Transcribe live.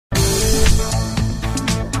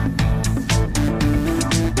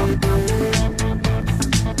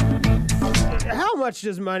much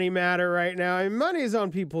does money matter right now? I mean, money is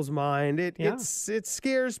on people's mind. It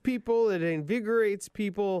scares people. It invigorates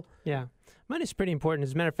people. Yeah. Money's pretty important.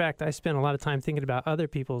 As a matter of fact, I spend a lot of time thinking about other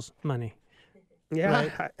people's money. Yeah.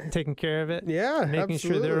 Right? Taking care of it. Yeah, making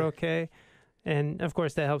sure absolutely. they're okay. And, of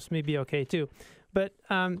course, that helps me be okay, too. But,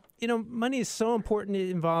 money is so important. It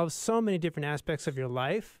involves so many different aspects of your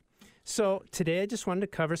life. So today I just wanted to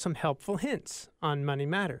cover some helpful hints on money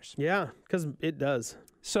matters. Yeah, because it does.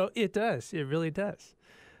 So it does. It really does.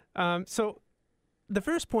 So the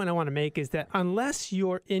first point I want to make is that unless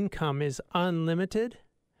your income is unlimited,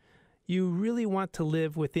 you really want to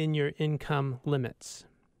live within your income limits.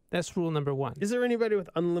 That's rule number one. Is there anybody with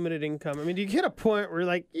unlimited income? I mean, do you get a point where you're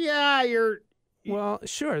like, yeah, you're... Well,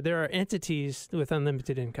 sure. There are entities with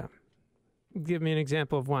unlimited income. Give me an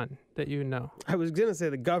example of one that you know. I was going to say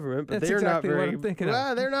the government, but That's they're exactly not very... what I'm thinking of.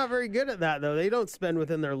 Well, they're not very good at that, though. They don't spend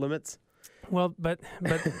within their limits. Well, but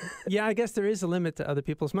yeah, I guess there is a limit to other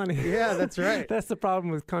people's money. Yeah, that's right. That's the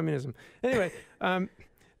problem with communism. Anyway,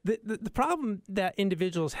 the problem that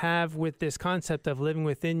individuals have with this concept of living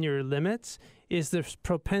within your limits is the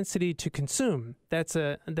propensity to consume. That's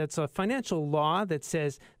a financial law that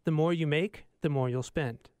says the more you make, the more you'll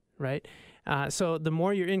spend, right? So the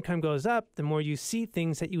more your income goes up, the more you see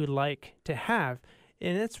things that you would like to have.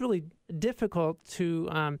 And it's really difficult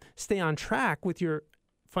to stay on track with your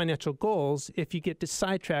financial goals if you get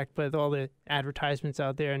sidetracked by all the advertisements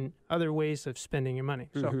out there and other ways of spending your money.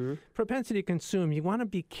 So propensity to consume, you want to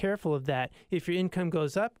be careful of that. If your income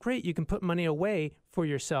goes up, great, you can put money away for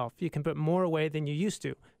yourself. You can put more away than you used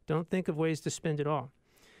to. Don't think of ways to spend it all.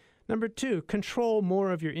 Number two, control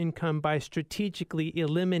more of your income by strategically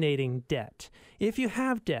eliminating debt. If you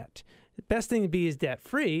have debt, the best thing to be is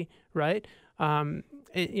debt-free, right?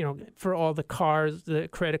 For all the cars, the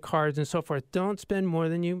credit cards and so forth, don't spend more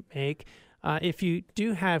than you make. If you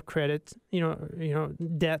do have credits,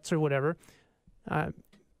 debts or whatever,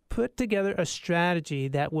 put together a strategy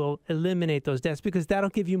that will eliminate those debts because that'll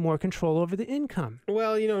give you more control over the income.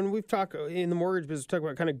 Well, and we've talked in the mortgage business, talk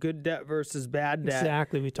about kind of good debt versus bad debt.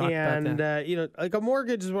 Exactly, we talked about that. And, like a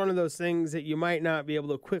mortgage is one of those things that you might not be able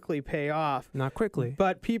to quickly pay off. Not quickly.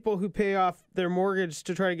 But people who pay off their mortgage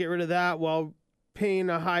to try to get rid of that while paying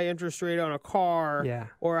a high interest rate on a car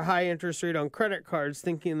or a high interest rate on credit cards,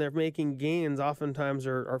 thinking they're making gains, oftentimes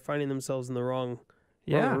are finding themselves in the wrong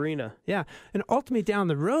arena. Yeah. And ultimately down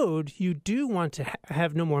the road, you do want to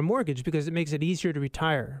have no more mortgage because it makes it easier to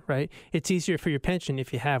retire, right? It's easier for your pension,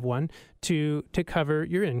 if you have one, to cover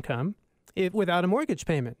your income without a mortgage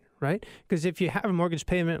payment, right? Because if you have a mortgage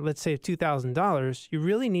payment, let's say of $2,000, you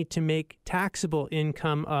really need to make taxable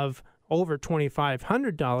income of over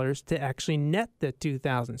 $2,500 to actually net the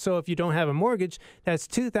 $2,000. So if you don't have a mortgage, that's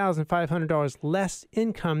 $2,500 less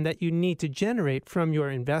income that you need to generate from your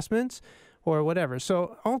investments or whatever.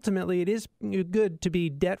 So ultimately, it is good to be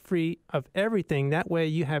debt-free of everything. That way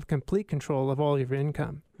you have complete control of all of your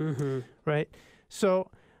income, right? So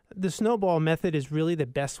the snowball method is really the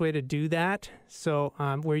best way to do that. So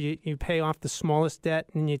where you pay off the smallest debt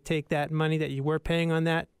and you take that money that you were paying on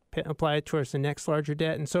that, apply it towards the next larger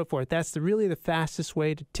debt and so forth. That's really the fastest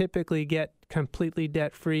way to typically get completely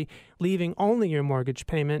debt-free, leaving only your mortgage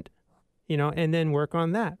payment, and then work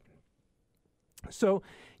on that. So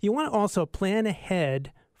you want to also plan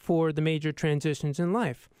ahead for the major transitions in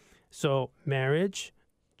life. So marriage,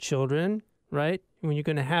 children, right? When you're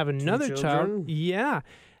going to have another child,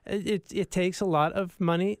 it takes a lot of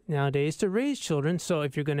money nowadays to raise children. So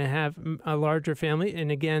if you're going to have a larger family,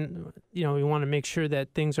 and again, we want to make sure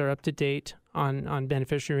that things are up to date on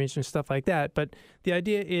beneficiary arrangements and stuff like that. But the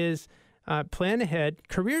idea is plan ahead.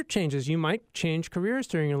 Career changes. You might change careers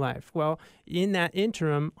during your life. Well, in that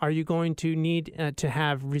interim, are you going to need to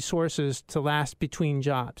have resources to last between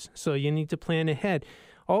jobs? So you need to plan ahead.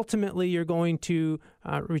 Ultimately, you're going to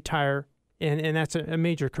retire. And that's a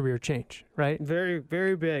major career change, right? Very,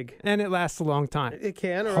 very big. And it lasts a long time. It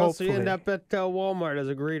can, or else you end up at Walmart as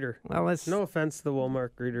a greeter. Well, no offense to the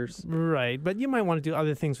Walmart greeters. Right, but you might want to do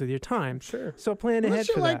other things with your time. Sure. So plan ahead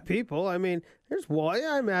for that. Unless you like people. I mean,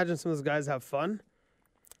 I imagine some of those guys have fun.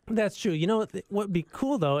 That's true. What would be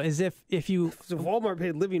cool, though, is if you... So Walmart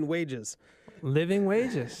paid living wages. Living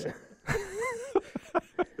wages.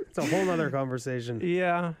 It's a whole other conversation.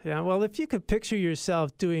 Yeah. Well, if you could picture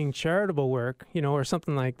yourself doing charitable work, or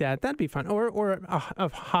something like that, that'd be fun. Or a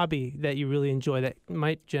hobby that you really enjoy that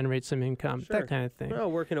might generate some income, that kind of thing.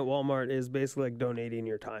 Well, working at Walmart is basically like donating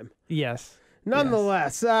your time. Yes.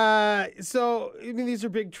 Nonetheless, so these are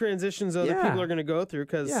big transitions that people are going to go through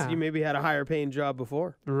because you maybe had a higher paying job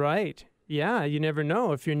before. Right. Yeah. You never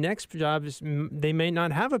know. If your next job they may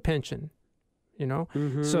not have a pension.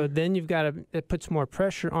 So then it puts more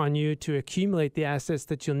pressure on you to accumulate the assets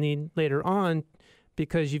that you'll need later on,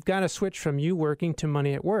 because you've got to switch from you working to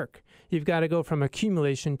money at work. You've got to go from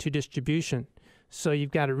accumulation to distribution. So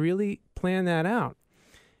you've got to really plan that out.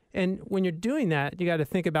 And when you're doing that, you got to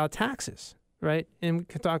think about taxes, right? And we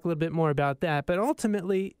can talk a little bit more about that. But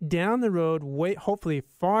ultimately, down the road, hopefully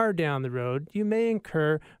far down the road, you may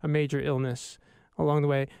incur a major illness along the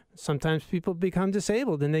way. Sometimes people become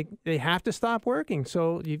disabled and they have to stop working.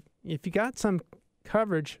 So if you got some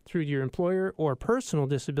coverage through your employer or personal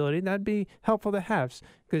disability, that'd be helpful to have,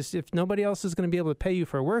 because if nobody else is going to be able to pay you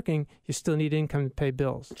for working, you still need income to pay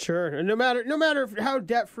bills. Sure. And no matter how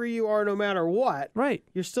debt-free you are, no matter what, right,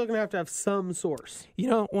 you're still going to have some source.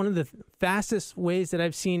 One of the fastest ways that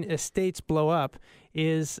I've seen estates blow up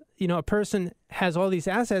is, a person has all these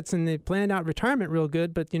assets and they planned out retirement real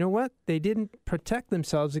good, but you know what? They didn't protect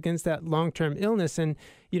themselves against that long-term illness. And,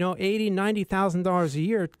 $80,000, $90,000 a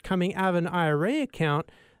year coming out of an IRA account,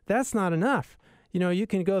 that's not enough. You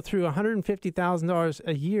can go through $150,000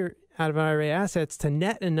 a year out of IRA assets to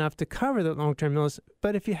net enough to cover the long-term illness.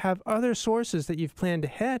 But if you have other sources that you've planned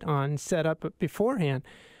ahead on, set up beforehand,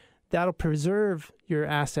 that'll preserve your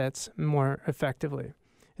assets more effectively,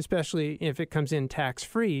 especially if it comes in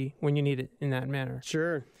tax-free when you need it in that manner.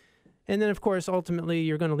 Sure. And then, of course, ultimately,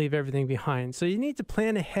 you're going to leave everything behind. So you need to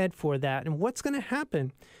plan ahead for that. And what's going to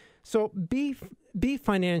happen? So be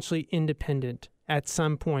financially independent at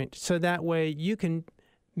some point, so that way you can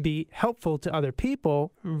be helpful to other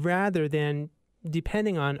people rather than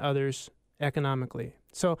depending on others economically.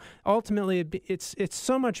 So ultimately, it's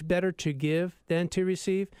so much better to give than to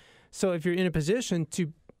receive. So if you're in a position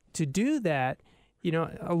to do that,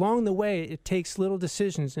 along the way, it takes little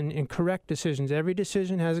decisions and correct decisions. Every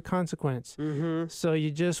decision has a consequence. Mm-hmm. So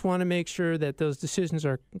you just want to make sure that those decisions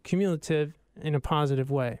are cumulative in a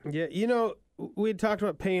positive way. Yeah, we talked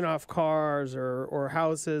about paying off cars or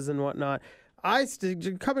houses and whatnot.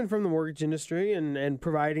 Coming from the mortgage industry and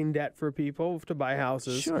providing debt for people to buy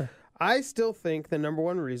houses, sure, I still think the number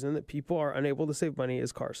one reason that people are unable to save money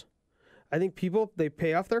is cars. I think they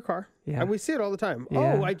pay off their car. Yeah. And we see it all the time.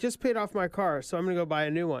 Yeah. Oh, I just paid off my car, so I'm going to go buy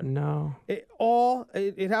a new one. No.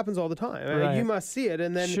 It happens all the time. Right. I mean, you must see it.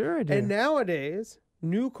 And then, sure I do. And nowadays,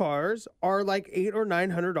 new cars are like $800 or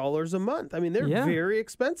 $900 a month. I mean, they're very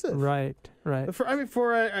expensive. Right.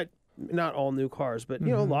 For not all new cars, but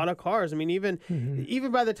a lot of cars. I mean,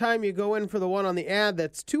 even by the time you go in for the one on the ad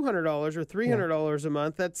that's $200 or $300 a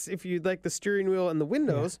month, that's if you like the steering wheel and the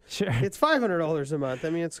windows. Yeah, sure. It's $500 a month. I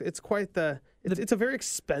mean, it's quite it's a very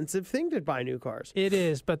expensive thing to buy new cars. It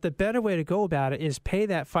is, but the better way to go about it is pay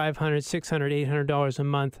that $500, $600, $800 a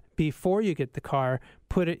month before you get the car,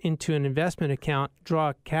 put it into an investment account,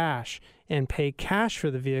 draw cash, and pay cash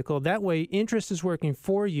for the vehicle. That way, interest is working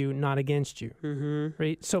for you, not against you. Mm-hmm.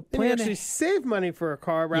 Right? So you actually save money for a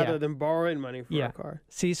car rather than borrowing money for a car.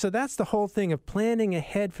 See, so that's the whole thing of planning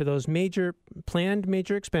ahead for those planned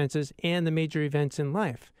major expenses and the major events in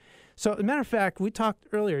life. So, as a matter of fact, we talked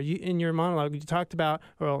earlier, in your monologue,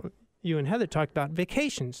 you and Heather talked about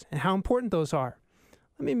vacations and how important those are.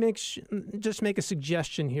 Let me just make a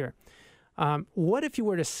suggestion here. What if you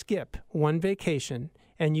were to skip one vacation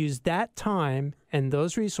and use that time and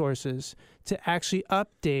those resources to actually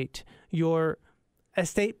update your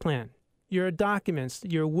estate plan, your documents,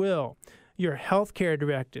 your will, your healthcare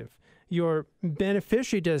directive, your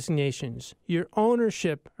beneficiary designations, your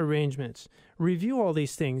ownership arrangements, review all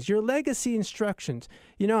these things, your legacy instructions.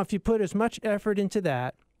 If you put as much effort into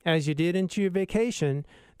that as you did into your vacation,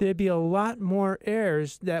 there'd be a lot more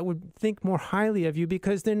heirs that would think more highly of you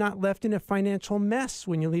because they're not left in a financial mess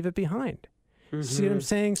when you leave it behind. Mm-hmm. See what I'm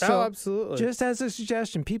saying? So absolutely. Just as a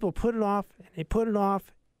suggestion, people put it off, and they put it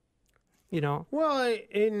off, Well,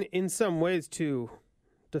 in some ways to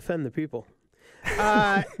defend the people.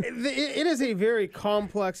 It is a very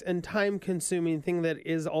complex and time-consuming thing that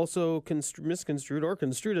is also misconstrued or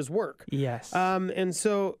construed as work. Yes. And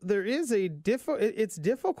so there is it's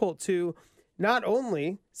difficult to not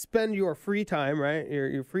only spend your free time, right,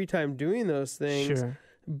 your free time doing those things, sure,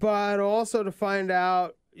 but also to find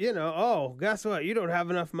out, guess what? You don't have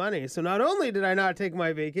enough money. So not only did I not take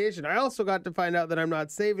my vacation, I also got to find out that I'm not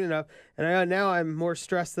saving enough. And now I'm more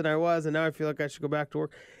stressed than I was. And now I feel like I should go back to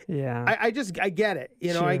work. Yeah. I get it.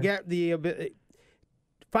 Sure. I get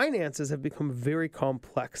finances have become very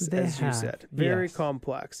complex, you said. Very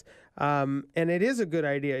complex. And it is a good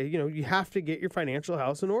idea. You have to get your financial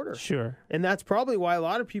house in order. Sure. And that's probably why a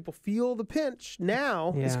lot of people feel the pinch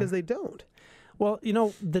now is because they don't. Well,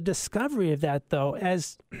 the discovery of that, though,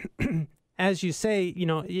 as you say,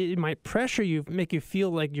 it might pressure you, make you feel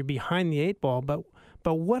like you're behind the eight ball. But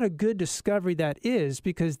But what a good discovery that is,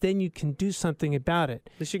 because then you can do something about it.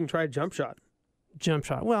 At least you can try a jump shot. Jump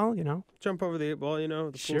shot. Well, Jump over the 8-ball, the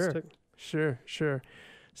pool stick. Sure.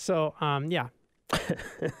 So,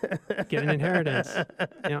 get an inheritance.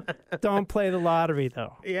 Don't play the lottery,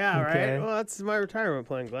 though. Yeah, okay? Right? Well, that's my retirement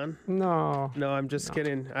plan, Glenn. No, I'm just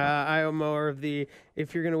kidding. I am more of the,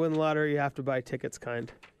 if you're going to win the lottery, you have to buy tickets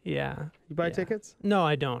kind. Yeah. You buy tickets? No,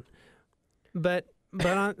 I don't. But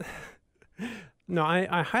I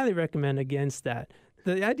highly recommend against that.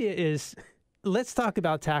 The idea is, let's talk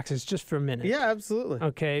about taxes just for a minute. Yeah, absolutely.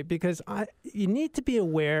 Okay, because you need to be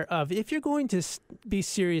aware of, if you're going to be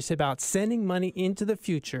serious about sending money into the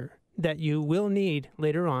future that you will need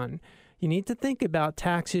later on, you need to think about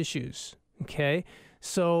tax issues, okay?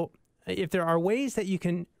 So if there are ways that you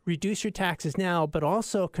can reduce your taxes now but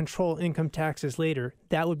also control income taxes later,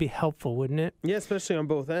 that would be helpful, wouldn't it? Yeah, especially on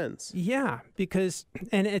both ends. Yeah,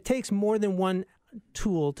 and it takes more than one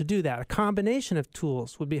tool to do that. A combination of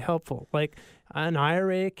tools would be helpful, like an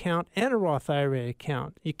IRA account and a Roth IRA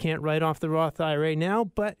account. You can't write off the Roth IRA now,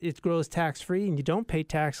 but it grows tax-free, and you don't pay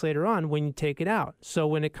tax later on when you take it out. So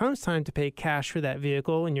when it comes time to pay cash for that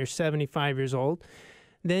vehicle and you're 75 years old,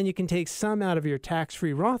 then you can take some out of your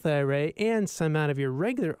tax-free Roth IRA and some out of your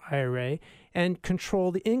regular IRA and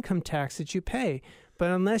control the income tax that you pay.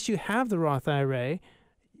 But unless you have the Roth IRA,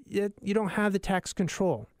 you don't have the tax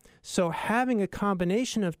control. So having a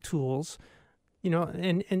combination of tools,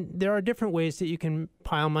 and there are different ways that you can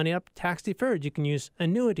pile money up tax deferred. You can use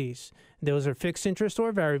annuities. Those are fixed interest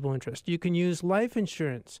or variable interest. You can use life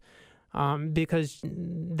insurance because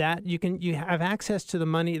that you have access to the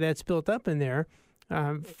money that's built up in there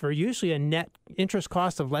for usually a net interest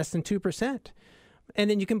cost of less than 2%. And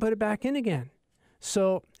then you can put it back in again.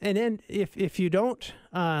 So, and then if you don't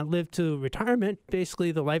live to retirement,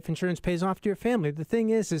 basically the life insurance pays off to your family. The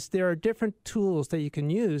thing is there are different tools that you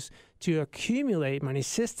can use to accumulate money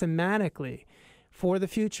systematically for the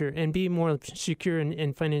future and be more secure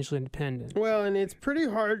and financially independent. Well, and it's pretty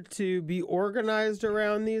hard to be organized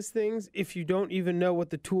around these things if you don't even know what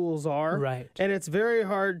the tools are. Right. And it's very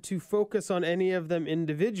hard to focus on any of them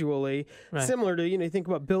individually, similar to, you think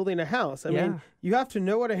about building a house. I mean, you have to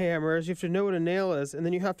know what a hammer is, you have to know what a nail is, and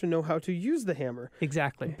then you have to know how to use the hammer.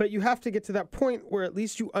 Exactly. But you have to get to that point where at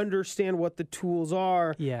least you understand what the tools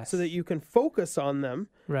are so that you can focus on them.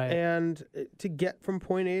 Right. And to get from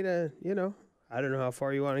point A to, I don't know how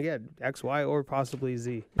far you want to get, X, Y, or possibly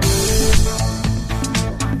Z.